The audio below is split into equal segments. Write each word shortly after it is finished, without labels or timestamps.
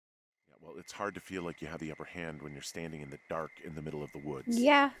Well, it's hard to feel like you have the upper hand when you're standing in the dark in the middle of the woods.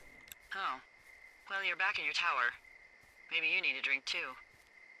 Yeah. Oh. Well, you're back in your tower. Maybe you need a drink too.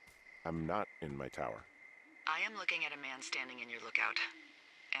 I'm not in my tower. I am looking at a man standing in your lookout.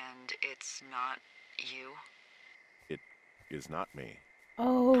 And it's not you. It is not me.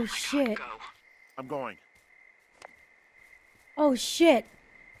 Oh, my shit. God, go. I'm going. Oh, shit.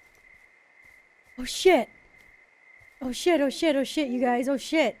 Oh, shit. Oh, shit, oh, shit, oh, shit, you guys. Oh,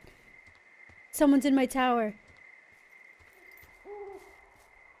 shit. Someone's in my tower.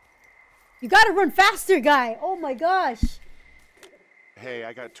 You gotta run faster, guy. Oh, my gosh. Hey,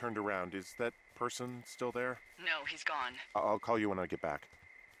 I got turned around. Is that person still there? No, he's gone. I'll call you when I get back.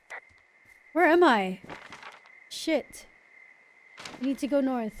 Where am I? Shit. I need to go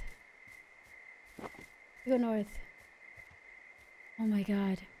north. Go north. Oh my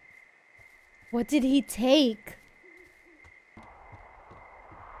god. What did he take?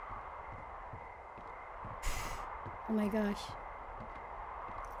 Oh my gosh.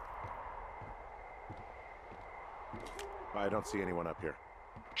 I don't see anyone up here.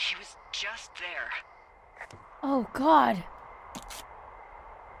 He was just there. Oh god.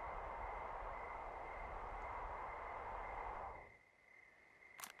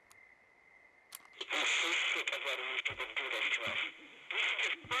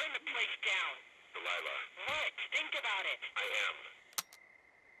 Burn the place down. Delilah. What? Think about it. I am.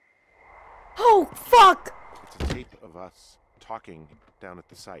 Oh fuck! It's a tape of us talking down at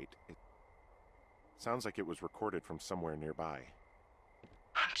the site. It sounds like it was recorded from somewhere nearby.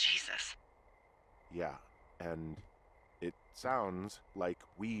 Oh, Jesus. Yeah, and it sounds like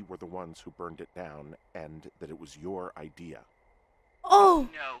we were the ones who burned it down and that it was your idea. Oh!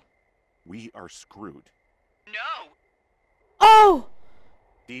 No. We are screwed. No! Oh!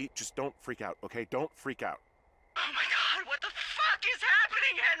 Dee, just don't freak out, okay? Don't freak out. Oh my god, what the fuck is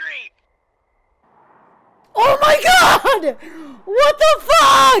happening, Henry? Oh my god! What the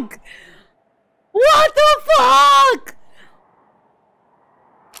fuck? What the fuck?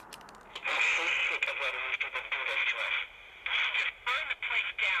 Burn the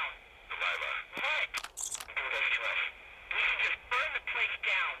place down. Delilah. What? Do this to us. We should just burn the place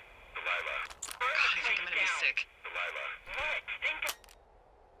down. Delilah. Burn the place I'm gonna be sick. Delilah. What? Think of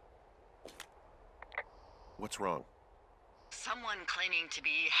What's wrong? someone claiming to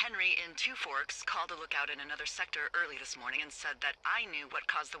be Henry in Two Forks called a lookout in another sector early this morning and said that I knew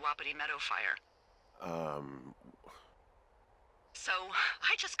what caused the Wapiti Meadow fire. So,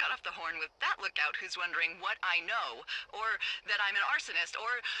 I just got off the horn with that lookout who's wondering what I know, or that I'm an arsonist, or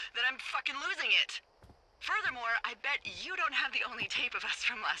that I'm fucking losing it. Furthermore, I bet you don't have the only tape of us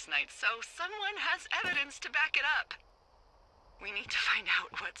from last night, so someone has evidence to back it up. We need to find out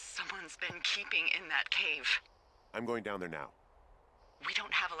what someone's been keeping in that cave. I'm going down there now. We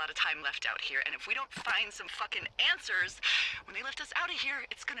don't have a lot of time left out here, and if we don't find some fucking answers, when they lift us out of here,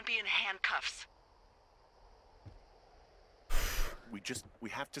 it's gonna be in handcuffs. We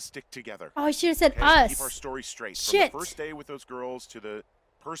have to stick together. Oh, I should have said Okay? us. Keep our story straight. Shit. From the first day with those girls to the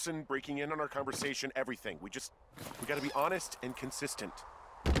person breaking in on our conversation, everything. We gotta be honest and consistent.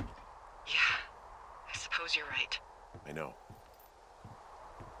 Yeah, I suppose you're right. I know.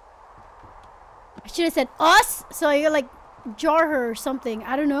 I should have said us, so I could, like, jar her or something.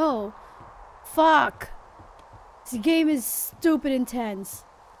 I don't know. Fuck. This game is stupid intense.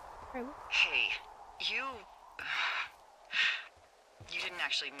 Hey, you didn't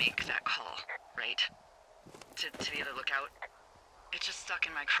actually make that call, right? To the other lookout? It just stuck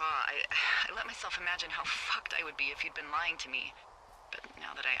in my craw. I let myself imagine how fucked I would be if you'd been lying to me. But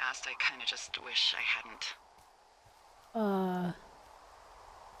now that I asked, I kinda just wish I hadn't.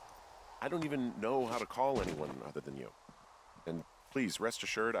 I don't even know how to call anyone other than you. And please, rest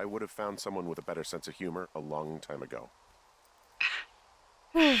assured, I would have found someone with a better sense of humor a long time ago.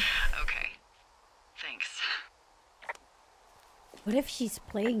 Okay. Thanks. What if she's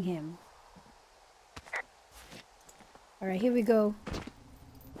playing him? Alright, here we go.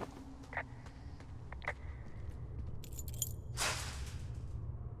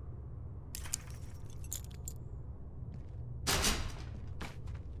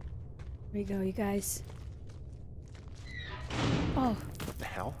 Here we go, you guys. Oh. What the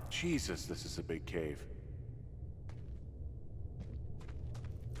hell? Jesus, this is a big cave.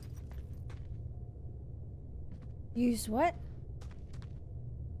 Use what?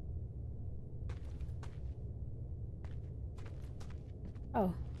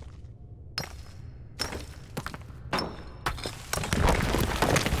 Oh.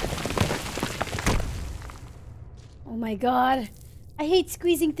 Oh my god. I hate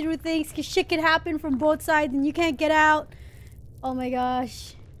squeezing through things because shit can happen from both sides and you can't get out. Oh my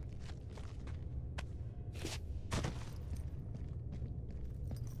gosh.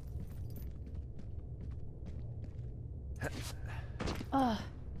 Ugh.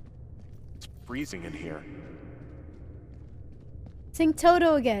 It's freezing in here. Sing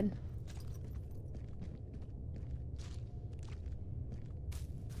Toto again.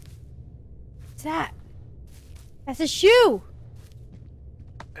 What's that? That's a shoe!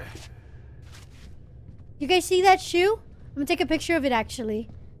 You guys see that shoe? I'm gonna take a picture of it actually.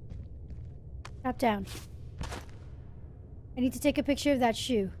 Drop down. I need to take a picture of that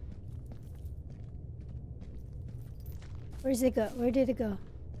shoe. Where does it go? Where did it go?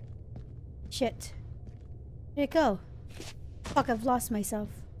 Shit. Where did it go? Fuck, I've lost myself.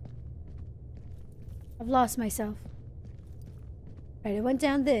 I've lost myself. Right, it went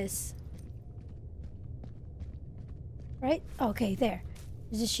down this. Right? Okay, there.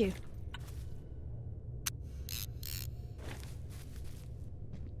 There's a shoe.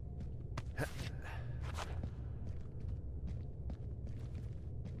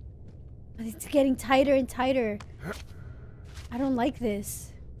 It's getting tighter and tighter. I don't like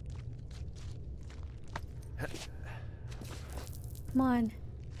this. Come on.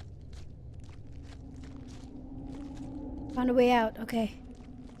 Found a way out. Okay.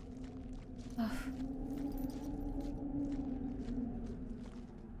 Oh.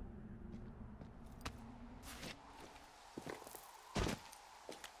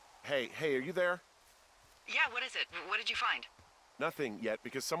 Hey, are you there? Yeah, what is it? What did you find? Nothing yet,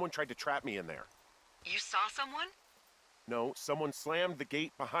 because someone tried to trap me in there. You saw someone? No, someone slammed the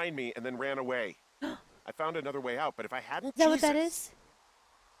gate behind me and then ran away. I found another way out, but if I hadn't... Is that what that is?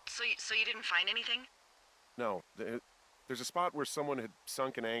 So you didn't find anything? No, there's a spot where someone had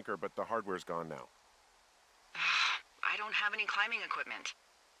sunk an anchor, but the hardware's gone now. I don't have any climbing equipment.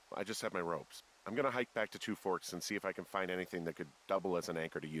 I just have my ropes. I'm gonna hike back to Two Forks and see if I can find anything that could double as an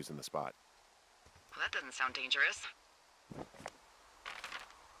anchor to use in the spot. Well, that doesn't sound dangerous.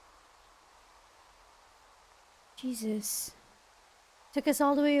 Jesus. Took us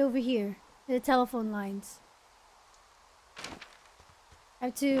all the way over here to the telephone lines. I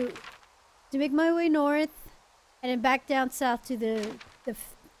have to make my way north and then back down south to the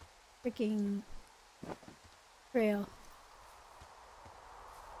freaking trail.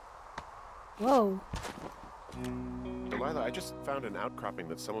 Whoa. Delilah, I just found an outcropping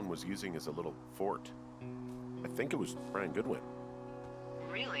that someone was using as a little fort. I think it was Brian Goodwin.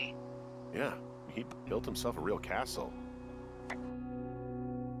 Really? Yeah, he built himself a real castle.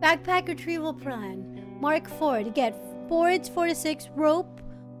 Backpack retrieval plan. Mark 4 to get boards 4 to 6, rope,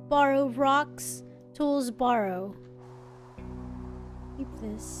 borrow rocks, tools borrow. Keep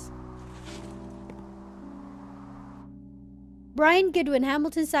this. Brian Goodwin,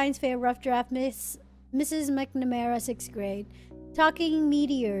 Hamilton Science Fair, rough draft, Mrs. McNamara, 6th grade. Talking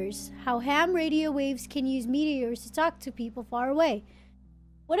meteors. How ham radio waves can use meteors to talk to people far away.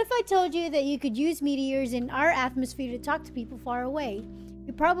 What if I told you that you could use meteors in our atmosphere to talk to people far away?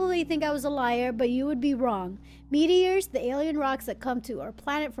 You probably think I was a liar, but you would be wrong. Meteors, the alien rocks that come to our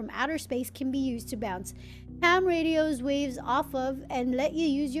planet from outer space, can be used to bounce ham radio's waves off of and let you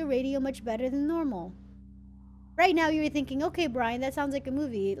use your radio much better than normal. Right now you're thinking, okay, Brian, that sounds like a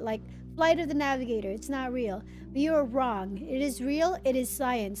movie, like Flight of the Navigator. It's not real. But you are wrong. It is real. It is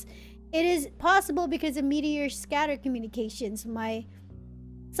science. It is possible because of meteor scatter communications. My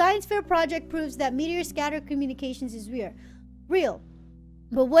science fair project proves that meteor scatter communications is real.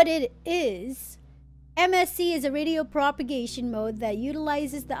 But what it is, MSC is a radio propagation mode that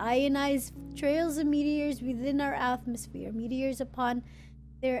utilizes the ionized trails of meteors within our atmosphere. Meteors, upon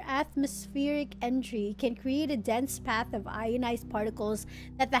their atmospheric entry, can create a dense path of ionized particles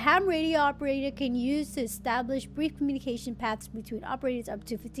that the ham radio operator can use to establish brief communication paths between operators up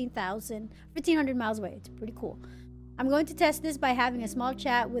to 1,500 miles away. It's pretty cool. I'm going to test this by having a small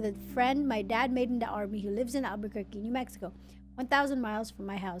chat with a friend my dad made in the army who lives in Albuquerque, New Mexico, 1,000 miles from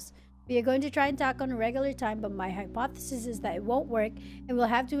my house. We are going to try and talk on a regular time, but my hypothesis is that it won't work and we'll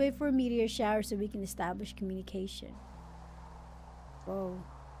have to wait for a meteor shower so we can establish communication. Whoa.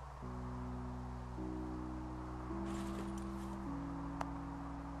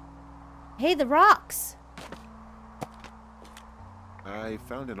 Hey, the rocks! I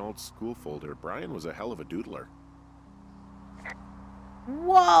found an old school folder. Brian was a hell of a doodler.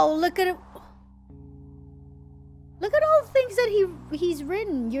 Whoa, look at it. Look at all the things that he's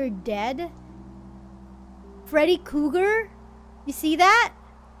written. You're dead. Freddy Cougar? You see that?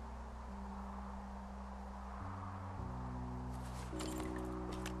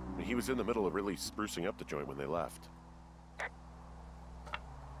 He was in the middle of really sprucing up the joint when they left.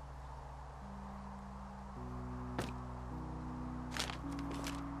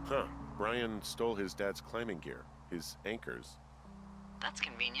 Huh. Brian stole his dad's climbing gear. His anchors. That's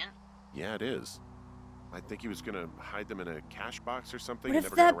convenient. Yeah, it is. I think he was gonna hide them in a cash box or something What and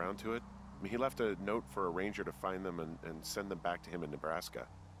if never got that- around to it. I mean, he left a note for a ranger to find them and send them back to him in Nebraska.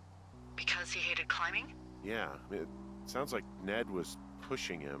 Because he hated climbing? Yeah, I mean, it sounds like Ned was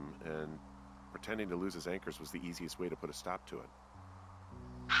pushing him, and pretending to lose his anchors was the easiest way to put a stop to it.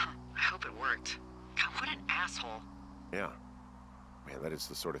 I hope it worked. God, what an asshole. Yeah. Man, that is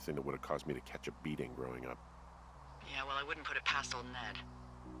the sort of thing that would have caused me to catch a beating growing up. Yeah, well, I wouldn't put it past old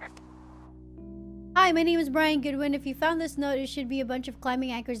Ned. Hi, my name is Brian Goodwin. If you found this note, it should be a bunch of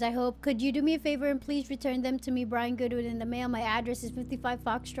climbing anchors, I hope. Could you do me a favor and please return them to me, Brian Goodwin, in the mail? My address is 55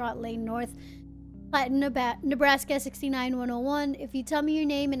 Foxtrot Lane North, Clayton, Nebraska 69101. If you tell me your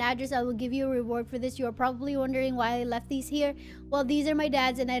name and address, I will give you a reward for this. You are probably wondering why I left these here. Well, these are my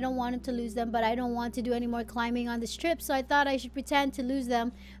dad's and I don't want him to lose them, but I don't want to do any more climbing on this trip, so I thought I should pretend to lose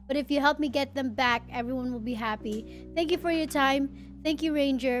them. But if you help me get them back, everyone will be happy. Thank you for your time. Thank you,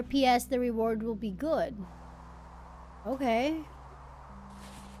 Ranger. P.S. The reward will be good. Okay.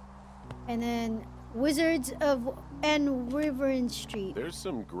 And then Wizards of Wyvern Street. There's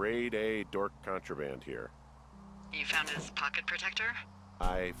some grade A dork contraband here. You found his pocket protector?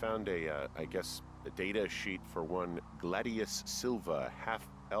 I found a data sheet for one Gladius Silva,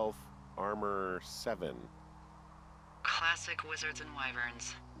 half-elf, armor 7. Classic wizards and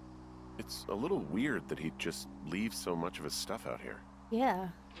wyverns. It's a little weird that he'd just leave so much of his stuff out here. Yeah.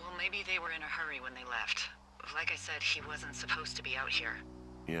 Well, maybe they were in a hurry when they left. Like I said, he wasn't supposed to be out here.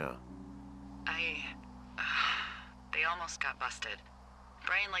 Yeah. They almost got busted.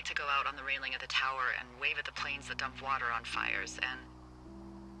 Brian liked to go out on the railing of the tower and wave at the planes that dumped water on fires, and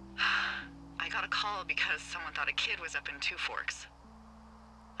I got a call because someone thought a kid was up in Two Forks.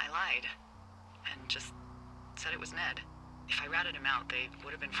 I lied, and just said it was Ned. If I ratted him out, they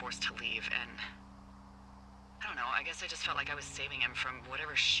would have been forced to leave, and I don't know, I guess I just felt like I was saving him from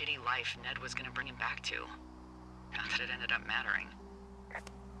whatever shitty life Ned was gonna bring him back to. Not that it ended up mattering.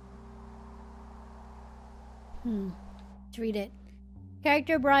 Let's read it.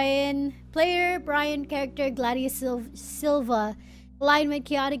 Character Brian. Player Brian. Character Gladius Silva. Alignment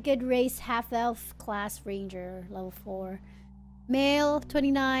Chaotic Good Race. Half-Elf. Class Ranger. Level 4. Male.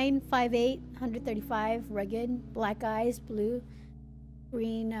 29. 5'8". 135. Rugged. Black eyes. Blue.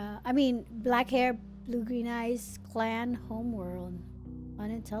 Green. Black hair. Blue green eyes. Clan. Homeworld.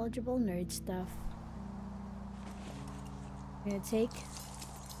 Unintelligible nerd stuff. I'm gonna take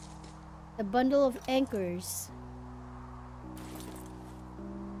the bundle of anchors.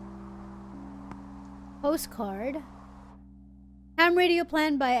 Postcard. Ham radio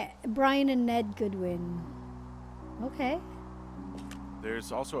planned by Brian and Ned Goodwin. Okay.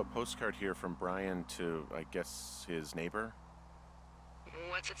 There's also a postcard here from Brian to, I guess, his neighbor.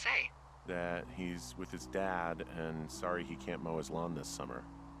 What's it say? That he's with his dad and sorry he can't mow his lawn this summer.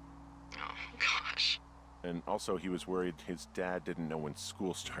 Oh, gosh. And also he was worried his dad didn't know when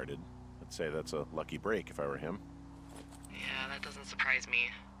school started. I'd say that's a lucky break if I were him. Yeah, that doesn't surprise me.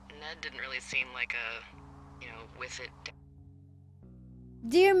 Ned didn't really seem like a, with it.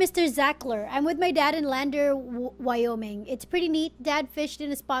 Dear Mr. Zackler, I'm with my dad in Lander, Wyoming. It's pretty neat. Dad fished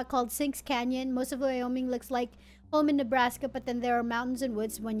in a spot called Sinks Canyon. Most of Wyoming looks like home in Nebraska, but then there are mountains and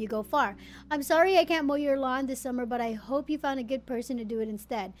woods when you go far. I'm sorry I can't mow your lawn this summer, but I hope you found a good person to do it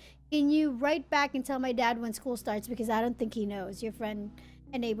instead. Can you write back and tell my dad when school starts, because I don't think he knows. Your friend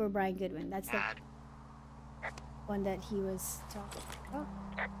and neighbor Brian Goodwin. That's the one that he was talking about.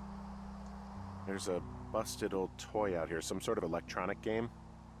 There's a busted old toy out here, some sort of electronic game.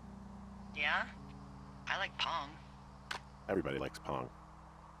 Yeah? I like Pong. Everybody likes Pong.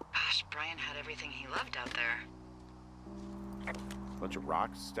 Gosh, Brian had everything he loved out there. Bunch of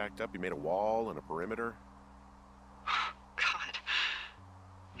rocks stacked up. He made a wall and a perimeter. God.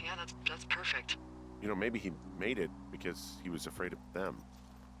 Yeah, that's perfect. Maybe he made it because he was afraid of them.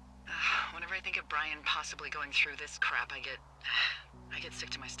 Whenever I think of Brian possibly going through this crap, I get sick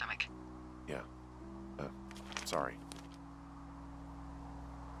to my stomach. Yeah. Sorry.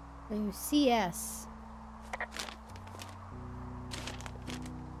 CS.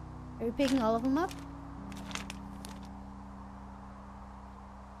 Are we picking all of them up?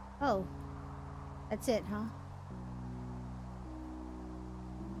 Oh. That's it, huh?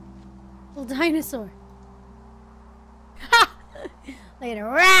 Little dinosaur. Ha! Look at it.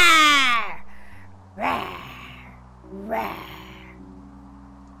 Rawr! Rawr! Rawr!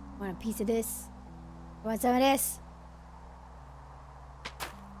 Want a piece of this? Want some of this?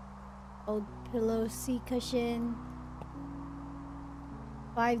 Old pillow seat cushion.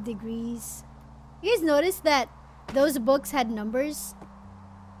 5 degrees. You guys notice that those books had numbers?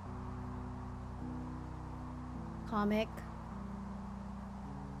 Comic.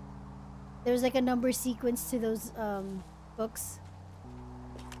 There's like a number sequence to those books.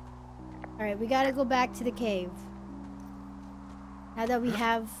 Alright, we gotta go back to the cave. Now that we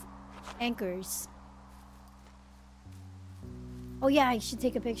have anchors. Oh yeah, I should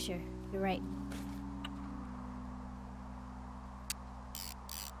take a picture. You're right.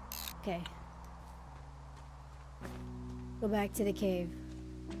 Okay. Go back to the cave.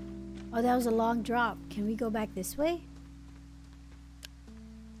 Oh, that was a long drop. Can we go back this way?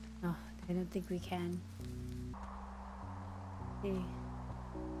 No, I don't think we can. Okay.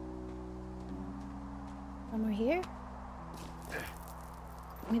 Somewhere here?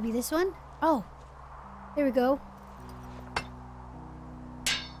 Maybe this one? Oh! There we go.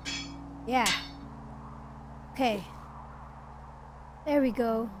 Yeah. Okay. There we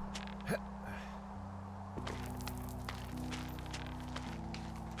go.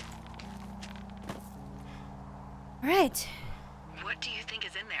 Alright. What do you think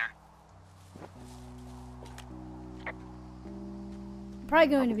is in there? Probably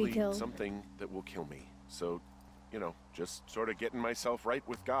going to be Probably killed. something that will kill me. So, you know, just sort of getting myself right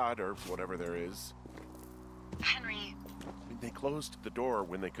with God or whatever there is. Henry, I mean, they closed the door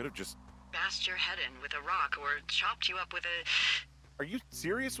when they could have just... bashed your head in with a rock or chopped you up with Are you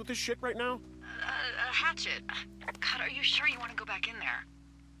serious with this shit right now? a hatchet. God, are you sure you want to go back in there?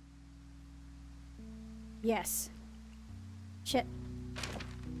 Yes. Shit.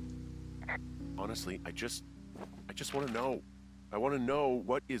 Honestly, I just want to know. I want to know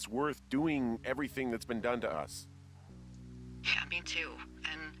what is worth doing everything that's been done to us. Yeah, me too.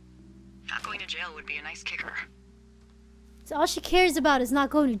 And not going to jail would be a nice kicker. So all she cares about is not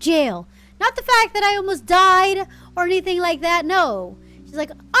going to jail. Not the fact that I almost died or anything like that. No. She's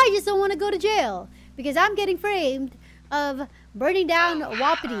like, I just don't want to go to jail because I'm getting framed of burning down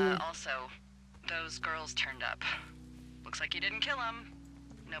Wapiti. Also, those girls turned up. Looks like you didn't kill them.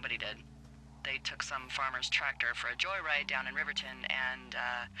 Nobody did. They took some farmer's tractor for a joyride down in Riverton and,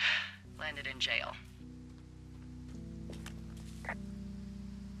 landed in jail.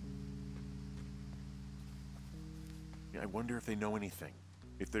 I wonder if they know anything.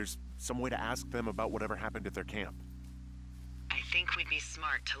 If there's some way to ask them about whatever happened at their camp. I think we'd be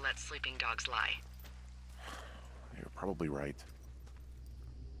smart to let sleeping dogs lie. You're probably right.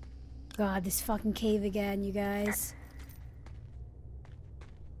 God, this fucking cave again, you guys.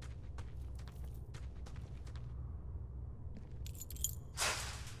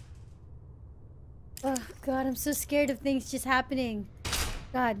 Oh, God, I'm so scared of things just happening.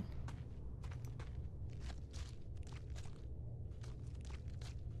 God.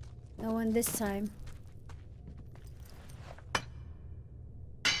 No one this time.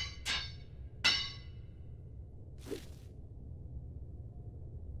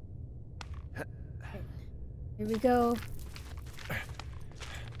 Here we go.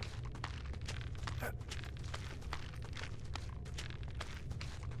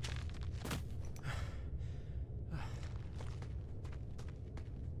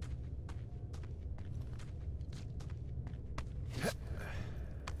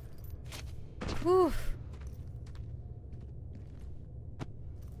 Oof.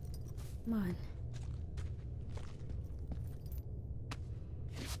 Come on.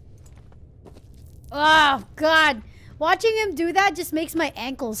 Oh, God. Watching him do that just makes my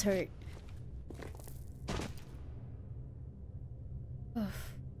ankles hurt.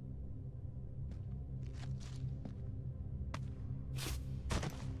 Oof.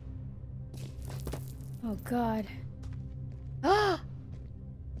 Oh, God. Ah!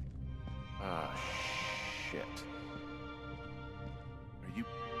 Ah, shit. Are you...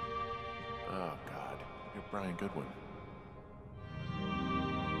 Oh, God. You're Brian Goodwin.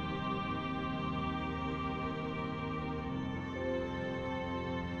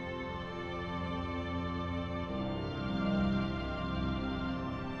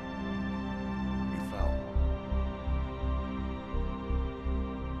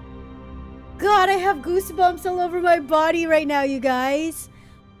 God, I have goosebumps all over my body right now, you guys.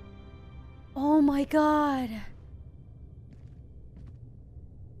 Oh my God.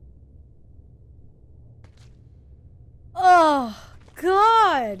 Oh,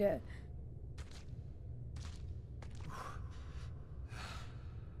 God.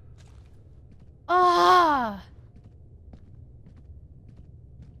 Ah.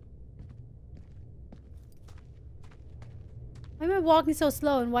 Why am I walking so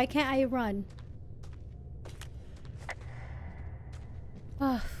slow and why can't I run?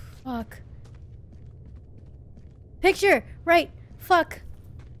 Oh, fuck. Picture! Right! Fuck!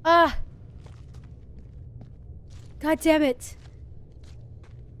 Ah! God damn it!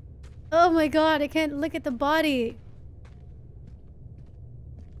 Oh my God, I can't look at the body!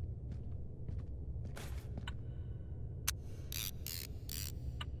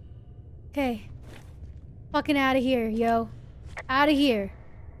 Okay. Fucking out of here, yo. Out of here.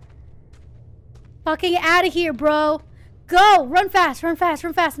 Fucking out of here, bro. Go! Run fast, run fast,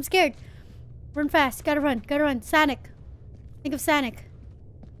 run fast. I'm scared. Run fast. Gotta run, gotta run. Sanic. Think of Sanic.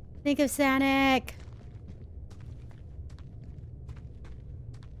 Think of Sanic.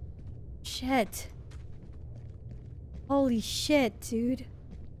 Shit. Holy shit, dude.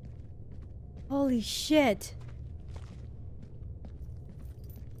 Holy shit.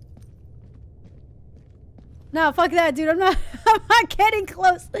 No, fuck that, dude. I'm not getting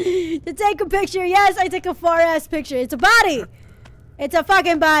close to take a picture. Yes, I take a far-ass picture. It's a body. It's a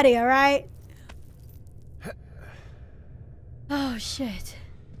fucking body, alright? Oh, shit.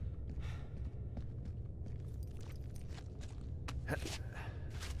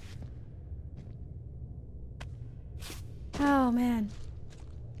 Oh, man.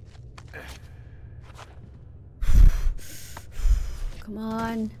 Come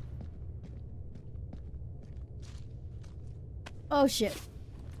on. Oh, shit.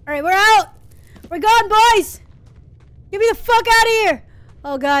 Alright, we're out! We're gone, boys! Get me the fuck out of here!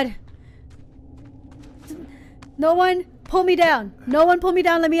 Oh, God. No one pull me down. No one pull me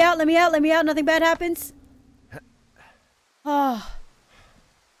down. Let me out, let me out, let me out. Nothing bad happens. Oh.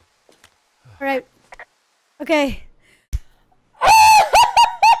 Alright. Okay.